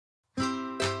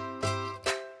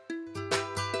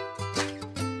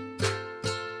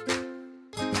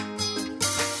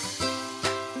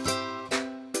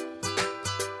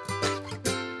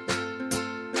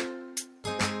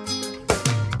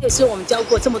是我们教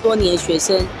过这么多年的学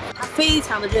生，他非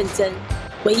常的认真，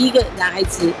唯一一个男孩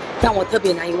子让我特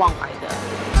别难以忘怀的。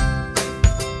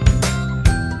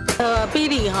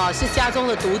Billy 哈是家中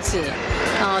的独子，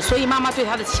所以妈妈对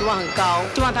他的期望很高，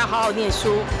希望他好好念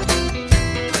书。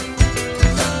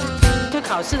就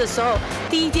考试的时候，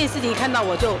第一件事情看到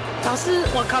我就，老师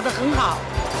我考得很好，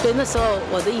所以那时候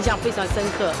我的印象非常深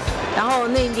刻。然后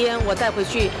那一天我带回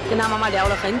去跟他妈妈聊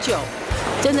了很久，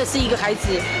真的是一个孩子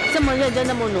这么认真、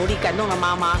那么努力，感动了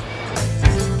妈妈。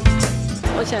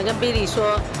我想跟 Billy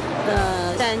说，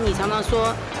虽然你常常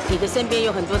说你的身边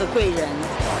有很多的贵人，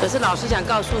可是老师想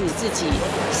告诉你自己，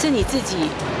是你自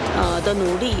己的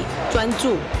努力、专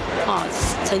注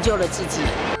成就了自己。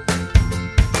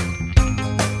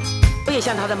我也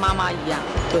像他的妈妈一样，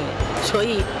对，所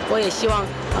以我也希望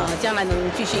将来能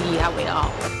继续以他为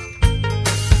傲。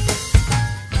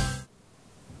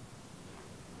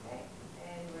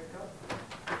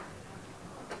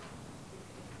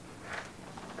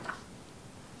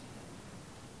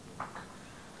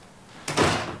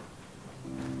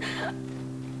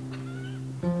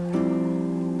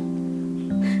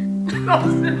老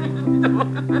师，你怎么？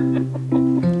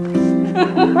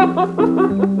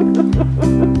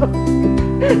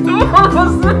怎么老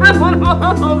师？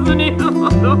老师你怎么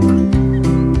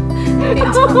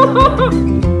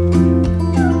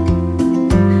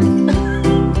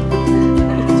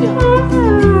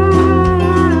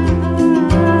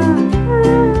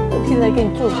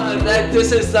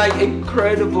？This is like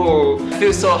incredible. I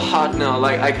feel so hot now.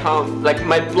 Like I can't. Like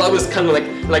my blood was kind of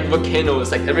like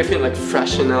volcanoes. Like everything like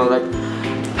fresh now. Like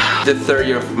the third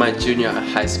year of my junior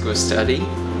high school study,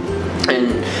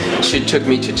 and she took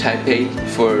me to Taipei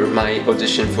for my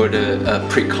audition for the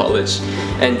pre-college,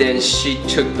 and then she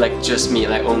took like just me,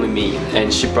 like only me,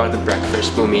 and she brought the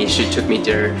breakfast for me. She took me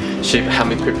there. She helped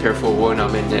me prepare for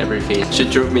warm-up and everything. She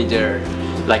drove me there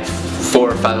like 4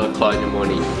 or 5 o'clock in the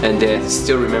morning, and then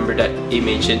still remember that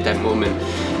image and that moment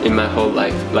in my whole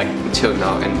life, like until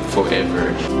now and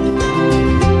forever.